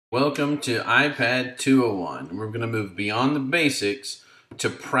Welcome to iPad 201. We're going to move beyond the basics to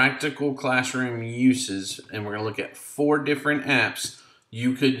practical classroom uses, and we're going to look at 4 different apps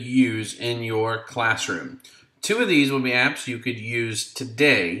you could use in your classroom. 2 of these will be apps you could use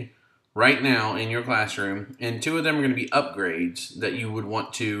today, right now in your classroom, and 2 of them are going to be upgrades that you would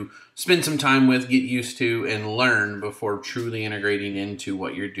want to spend some time with, get used to, and learn before truly integrating into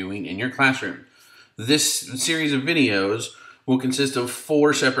what you're doing in your classroom. This series of videos will consist of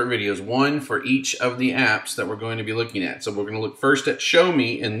 4 separate videos, one for each of the apps that we're going to be looking at. So we're going to look first at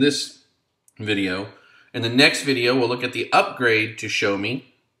ShowMe in this video. In the next video, we'll look at the upgrade to ShowMe,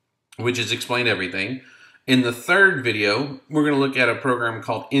 which is Explain Everything. In the third video, we're going to look at a program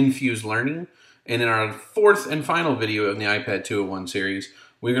called Infuse Learning. And in our 4th and final video in the iPad 201 series,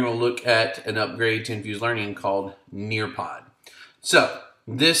 we're going to look at an upgrade to Infuse Learning called Nearpod. So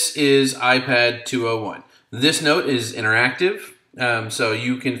this is iPad 201. This note is interactive, so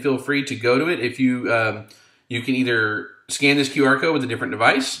you can feel free to go to it. If you you can either scan this QR code with a different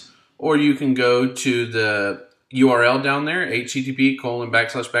device, or you can go to the URL down there,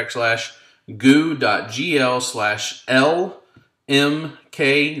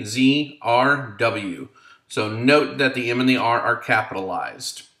 http://goo.gl/LMKZRW. So note that the M and the R are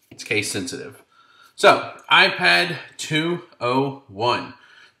capitalized. It's case sensitive. So iPad 201.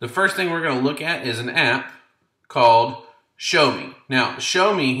 The first thing we're going to look at is an app called ShowMe. Now,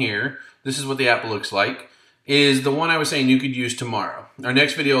 ShowMe here, this is what the app looks like, is the one I was saying you could use tomorrow. Our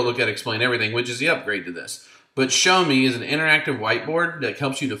next video will look at Explain Everything, which is the upgrade to this. But ShowMe is an interactive whiteboard that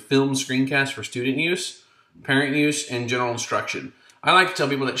helps you to film screencasts for student use, parent use, and general instruction. I like to tell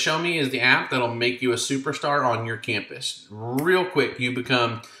people that ShowMe is the app that'll make you a superstar on your campus. Real quick, you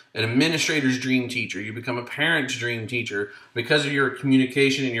become an administrator's dream teacher. You become a parent's dream teacher because of your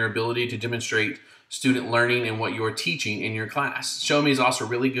communication and your ability to demonstrate student learning and what you're teaching in your class. ShowMe is also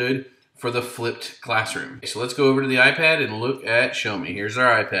really good for the flipped classroom. So let's go over to the iPad and look at ShowMe. Here's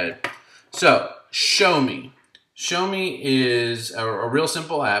our iPad. So ShowMe. ShowMe is a real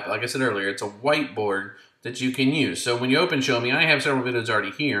simple app. Like I said earlier, it's a whiteboard that you can use. So when you open ShowMe, I have several videos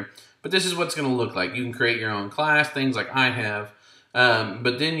already here, but this is what it's going to look like. You can create your own class, things like I have.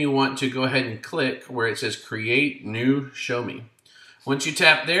 But then you want to go ahead and click where it says Create New ShowMe. Once you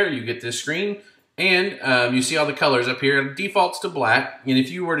tap there, you get this screen, and you see all the colors up here. It defaults to black, and if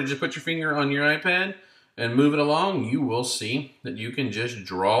you were to just put your finger on your iPad and move it along, you will see that you can just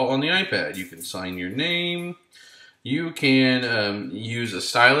draw on the iPad. You can sign your name. You can use a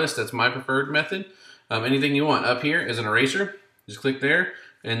stylus. That's my preferred method. Anything you want. Up here is an eraser. Just click there,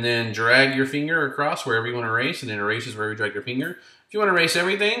 and then drag your finger across wherever you want to erase, and it erases wherever you drag your finger. If you want to erase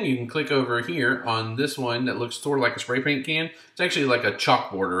everything, you can click over here on this one that looks sort of like a spray paint can. It's actually like a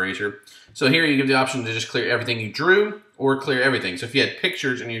chalkboard eraser. So here you give the option to just clear everything you drew or clear everything. So if you had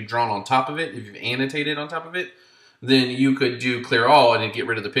pictures and you've drawn on top of it, if you've annotated on top of it, then you could do clear all and get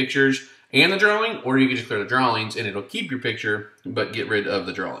rid of the pictures and the drawing, or you could just clear the drawings and it'll keep your picture but get rid of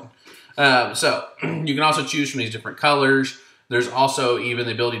the drawing. So you can also choose from these different colors. There's also even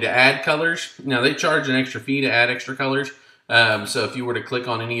the ability to add colors. Now they charge an extra fee to add extra colors. So if you were to click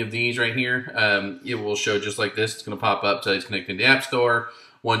on any of these right here, it will show just like this. It's going to pop up, so it's connected to the App Store,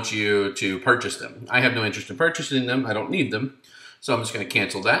 wants you to purchase them. I have no interest in purchasing them. I don't need them. So I'm just going to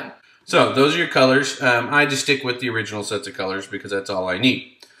cancel that. So those are your colors. I just stick with the original sets of colors because that's all I need.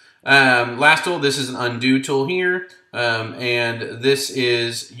 Last tool, this is an undo tool here. And this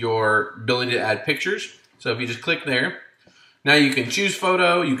is your ability to add pictures. So if you just click there, now you can choose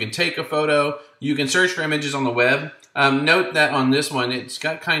photo, you can take a photo, you can search for images on the web. Note that on this one, it's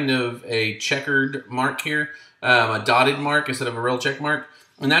got kind of a checkered mark here, a dotted mark instead of a real check mark.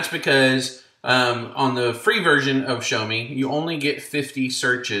 And that's because on the free version of ShowMe, you only get 50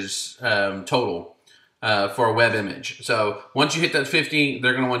 searches total for a web image. So once you hit that 50,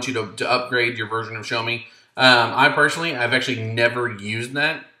 they're going to want you to upgrade your version of ShowMe. I've actually never used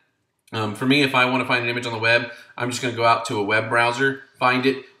that. For me, if I want to find an image on the web, I'm just going to go out to a web browser, find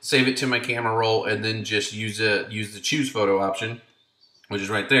it, save it to my camera roll, and then just use the choose photo option, which is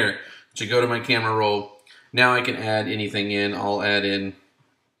right there. So go to my camera roll. Now I can add anything in. I'll add in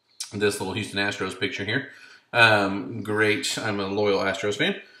this little Houston Astros picture here. Great. I'm a loyal Astros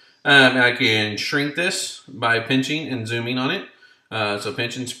fan. And I can shrink this by pinching and zooming on it. So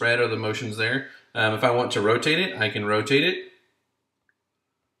pinch and spread are the motions there. If I want to rotate it, I can rotate it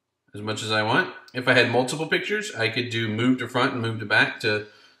as much as I want. If I had multiple pictures, I could do move to front and move to back to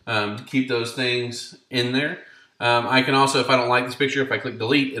keep those things in there. I can also, if I don't like this picture, if I click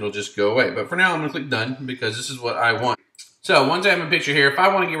delete, it'll just go away. But for now, I'm going to click done because this is what I want. So once I have a picture here, if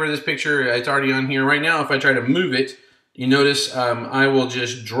I want to get rid of this picture, it's already on here. Right now, if I try to move it, you notice I will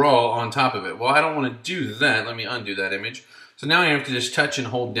just draw on top of it. Well, I don't want to do that. Let me undo that image. So now I have to just touch and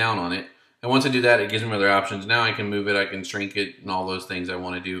hold down on it. And once I do that, it gives me other options. Now I can move it, I can shrink it, and all those things I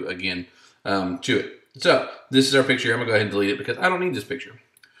want to do again to it. So this is our picture. I'm going to go ahead and delete it because I don't need this picture.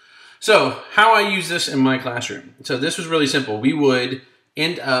 So how I use this in my classroom. So this was really simple. We would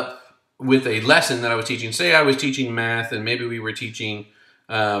end up with a lesson that I was teaching. Say I was teaching math, and maybe we were teaching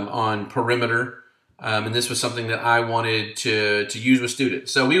on perimeter. And this was something that I wanted to use with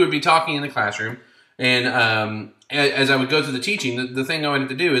students. So we would be talking in the classroom, and as I would go through the teaching, the thing I wanted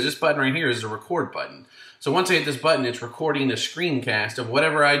to do is this button right here is the record button. So once I hit this button, it's recording a screencast of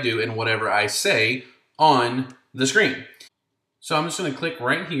whatever I do and whatever I say on the screen. So I'm just going to click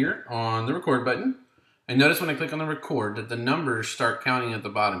right here on the record button. And notice when I click on the record that the numbers start counting at the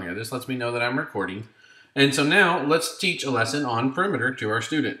bottom here. This lets me know that I'm recording. And so now let's teach a lesson on perimeter to our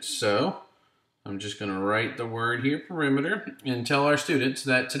students. So I'm just going to write the word here, perimeter, and tell our students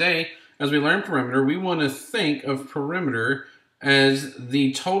that today, as we learn perimeter, we want to think of perimeter as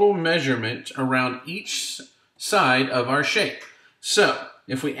the total measurement around each side of our shape. So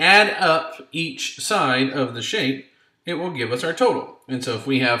if we add up each side of the shape, it will give us our total. And so if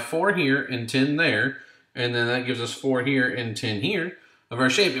we have 4 here and 10 there, and then that gives us 4 here and 10 here of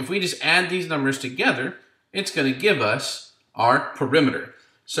our shape, if we just add these numbers together, it's going to give us our perimeter.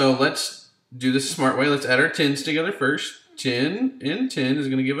 So let's do this the smart way. Let's add our 10s together first. 10 and 10 is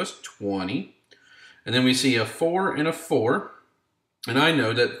going to give us 20. And then we see a 4 and a 4. And I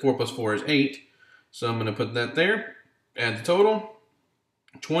know that 4 plus 4 is 8. So I'm going to put that there. Add the total.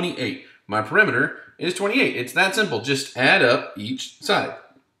 28. My perimeter is 28. It's that simple. Just add up each side.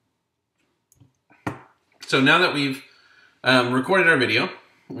 So now that we've recorded our video,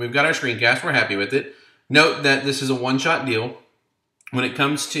 we've got our screencast, we're happy with it. Note that this is a one-shot deal. When it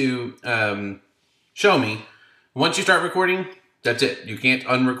comes to ShowMe, once you start recording, that's it. You can't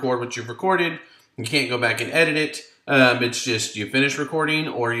unrecord what you've recorded. You can't go back and edit it. It's just you finish recording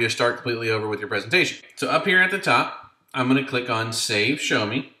or you start completely over with your presentation. So up here at the top, I'm going to click on Save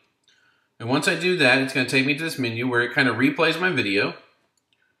ShowMe. And once I do that, it's going to take me to this menu where it kind of replays my video.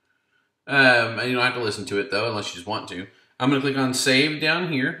 And you don't have to listen to it, though, unless you just want to. I'm going to click on Save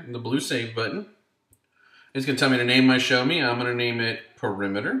down here, the blue Save button. It's going to tell me to name my ShowMe. I'm going to name it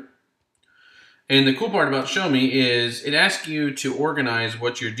Perimeter. And the cool part about ShowMe is it asks you to organize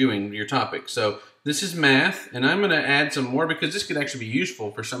what you're doing, your topic. So this is math, and I'm going to add some more because this could actually be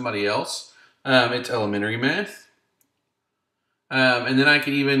useful for somebody else. It's elementary math. And then I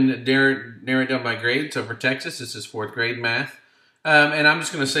could even narrow it down by grade. So for Texas, this is 4th grade math. And I'm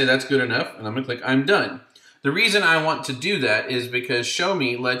just going to say that's good enough, and I'm going to click I'm done. The reason I want to do that is because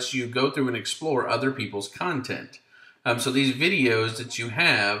ShowMe lets you go through and explore other people's content. So these videos that you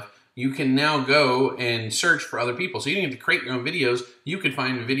have, you can now go and search for other people. So you don't have to create your own videos. You can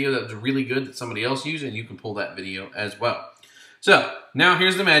find a video that's really good that somebody else used, and you can pull that video as well. So now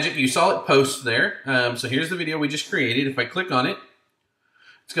here's the magic. You saw it post there. So here's the video we just created. If I click on it,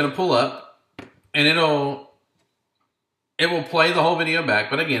 it's going to pull up, and it will play the whole video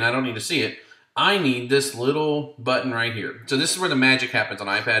back. But again, I don't need to see it. I need this little button right here. So this is where the magic happens on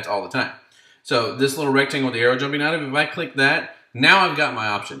iPads all the time. So this little rectangle with the arrow jumping out of it, if I click that, now I've got my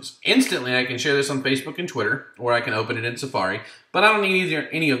options. Instantly, I can share this on Facebook and Twitter, or I can open it in Safari. But I don't need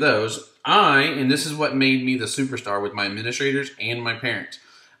any of those. And this is what made me the superstar with my administrators and my parents.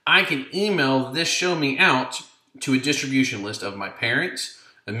 I can email this ShowMe out to a distribution list of my parents,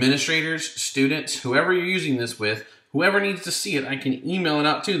 administrators, students, whoever you're using this with. Whoever needs to see it, I can email it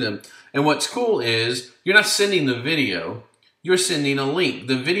out to them. And what's cool is you're not sending the video, you're sending a link.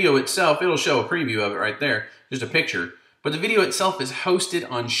 The video itself, it'll show a preview of it right there, just a picture. But the video itself is hosted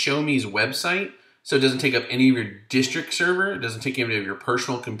on ShowMe's website, so it doesn't take up any of your district server. It doesn't take any of your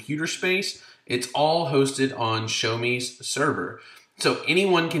personal computer space. It's all hosted on ShowMe's server. So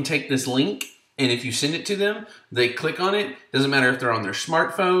anyone can take this link, and if you send it to them, they click on it. Doesn't matter if they're on their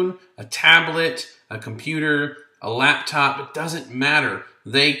smartphone, a tablet, a computer, a laptop, it doesn't matter.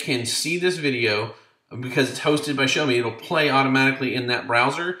 They can see this video because it's hosted by ShowMe. It'll play automatically in that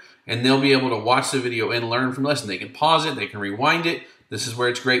browser, and they'll be able to watch the video and learn from the lesson. They can pause it, they can rewind it. This is where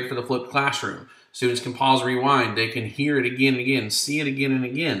it's great for the flipped classroom. Students can pause, rewind, they can hear it again and again, see it again and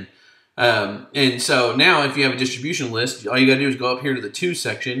again. And so now if you have a distribution list, all you gotta do is go up here to the To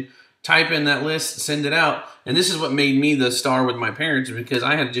section, type in that list, send it out. And this is what made me the star with my parents, because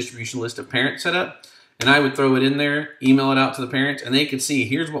I had a distribution list of parents set up. And I would throw it in there, email it out to the parents, and they could see,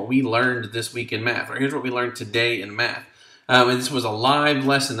 here's what we learned this week in math, or here's what we learned today in math. And this was a live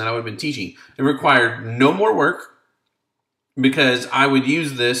lesson that I would have been teaching. It required no more work. because I would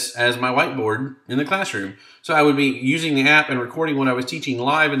use this as my whiteboard in the classroom. So I would be using the app and recording what I was teaching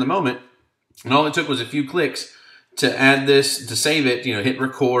live in the moment. And all it took was a few clicks to add this, to save it, hit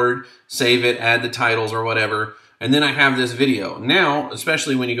record, save it, add the titles or whatever. And then I have this video. Now,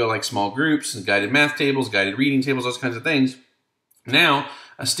 especially when you go like small groups, guided math tables, guided reading tables, those kinds of things. Now,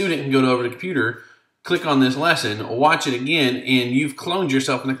 a student can go over to the computer, click on this lesson, watch it again, and you've cloned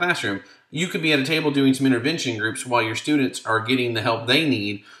yourself in the classroom. You could be at a table doing some intervention groups while your students are getting the help they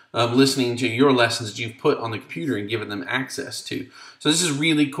need, listening to your lessons that you've put on the computer and given them access to. So this is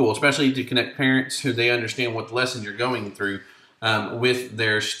really cool, especially to connect parents who they understand what lessons you're going through with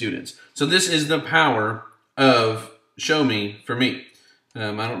their students. So this is the power of ShowMe for me.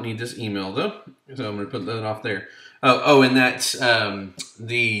 I don't need this email though, so I'm going to put that off there. Oh, and that's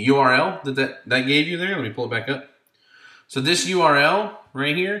the URL that gave you there. Let me pull it back up. So this URL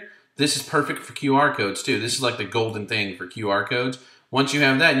right here, this is perfect for QR codes too. This is like the golden thing for QR codes. Once you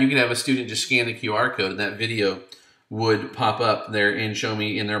have that, you can have a student just scan the QR code and that video would pop up there in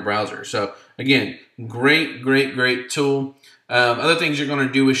ShowMe in their browser. So again, great, great, great tool. Other things you're going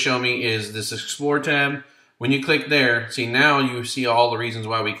to do with ShowMe is this Explore tab. When you click there, see now you see all the reasons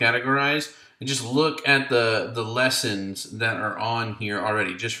why we categorize. And just look at the lessons that are on here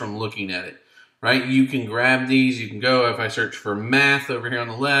already, just from looking at it, right? You can grab these. You can go, if I search for math over here on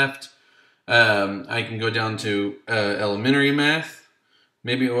the left, I can go down to elementary math.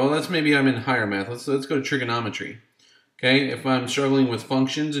 Maybe I'm in higher math. Let's go to trigonometry. Okay, if I'm struggling with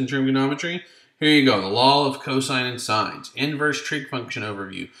functions in trigonometry, here you go. The law of cosine and sines, inverse trig function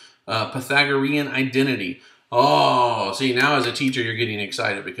overview, Pythagorean identity. Oh, see, now as a teacher, you're getting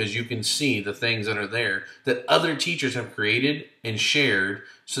excited because you can see the things that are there that other teachers have created and shared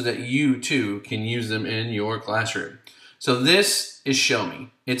so that you too can use them in your classroom. So this is ShowMe.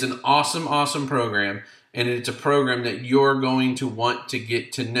 It's an awesome, awesome program, and it's a program that you're going to want to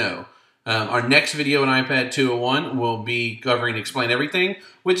get to know. Our next video on iPad 201 will be covering Explain Everything,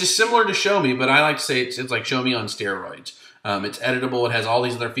 which is similar to ShowMe, but I like to say it's like ShowMe on steroids. It's editable. It has all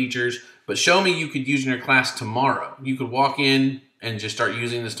these other features. But ShowMe you could use in your class tomorrow. You could walk in and just start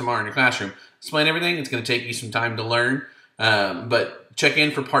using this tomorrow in your classroom. Explain Everything. It's going to take you some time to learn. But check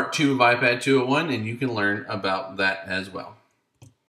in for part 2 of iPad 201 and you can learn about that as well.